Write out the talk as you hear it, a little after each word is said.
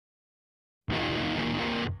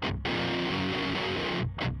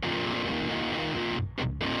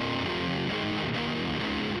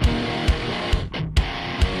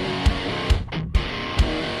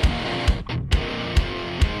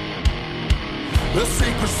The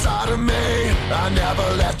secret side of me, I never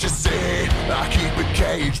let you see. I keep it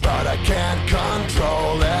caged, but I can't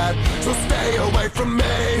control it. So stay away from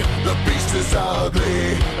me, the beast is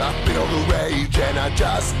ugly. I feel the rage and I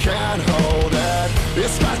just can't hold it.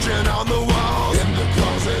 It's scratching on the walls, in the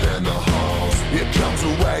closet, in the halls. It comes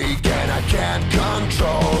awake and I can't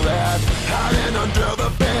control it. Hiding under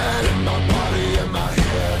the bed, in my body, in my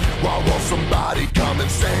head. Why won't somebody come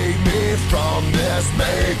and save me from this?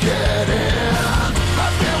 Make it end. I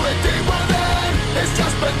feel it deep within, it's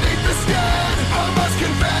just beneath the skin. I must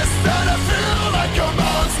confess that I feel like a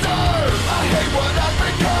monster. I hate what I've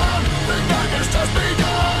become, the nightmare's just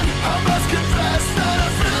begun. I must confess that I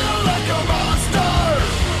feel like a monster.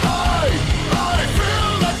 I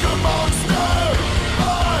feel like a monster.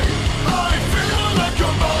 I feel like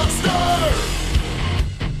a monster.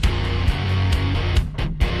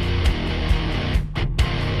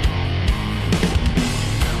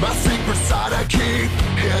 My secret side I keep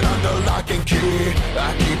hid under lock and key. I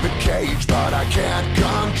keep it caged, but I can't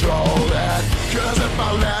control it. Cause if I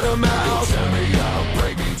let him out, he'll tear me up,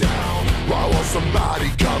 break me down. Why won't somebody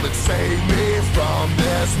come and save me from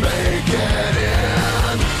this? Make it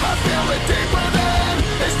end. I feel it deep within,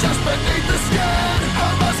 it's just beneath the skin. I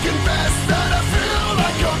must confess that I feel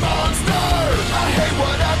like a monster. I hate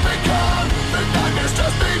what I've become, the nightmare's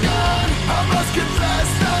just begun. I must confess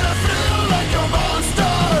that I feel like a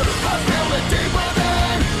monster. I feel it deep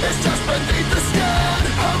within, it's just beneath the skin.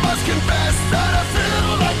 I must confess that I feel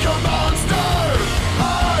like a monster.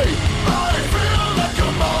 I feel like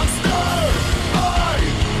a monster.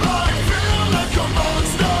 I feel like a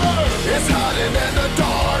monster. It's hiding in the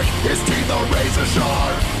dark, its teeth are razor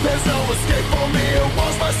sharp. There's no escape for me, it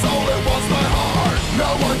wants my soul, it wants my heart. No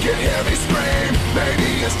one can hear me scream,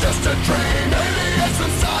 maybe it's just a dream. Maybe it's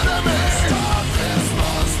inside of me. Stop this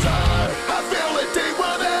monster. I feel it deep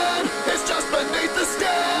within, it's just beneath the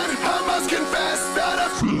skin. I must confess that I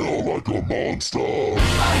feel like a monster.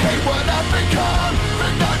 I hate what I've become, the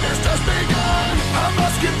nightmare's just begun. I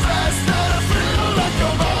must confess that I feel like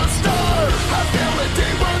a monster. I feel it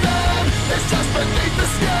deep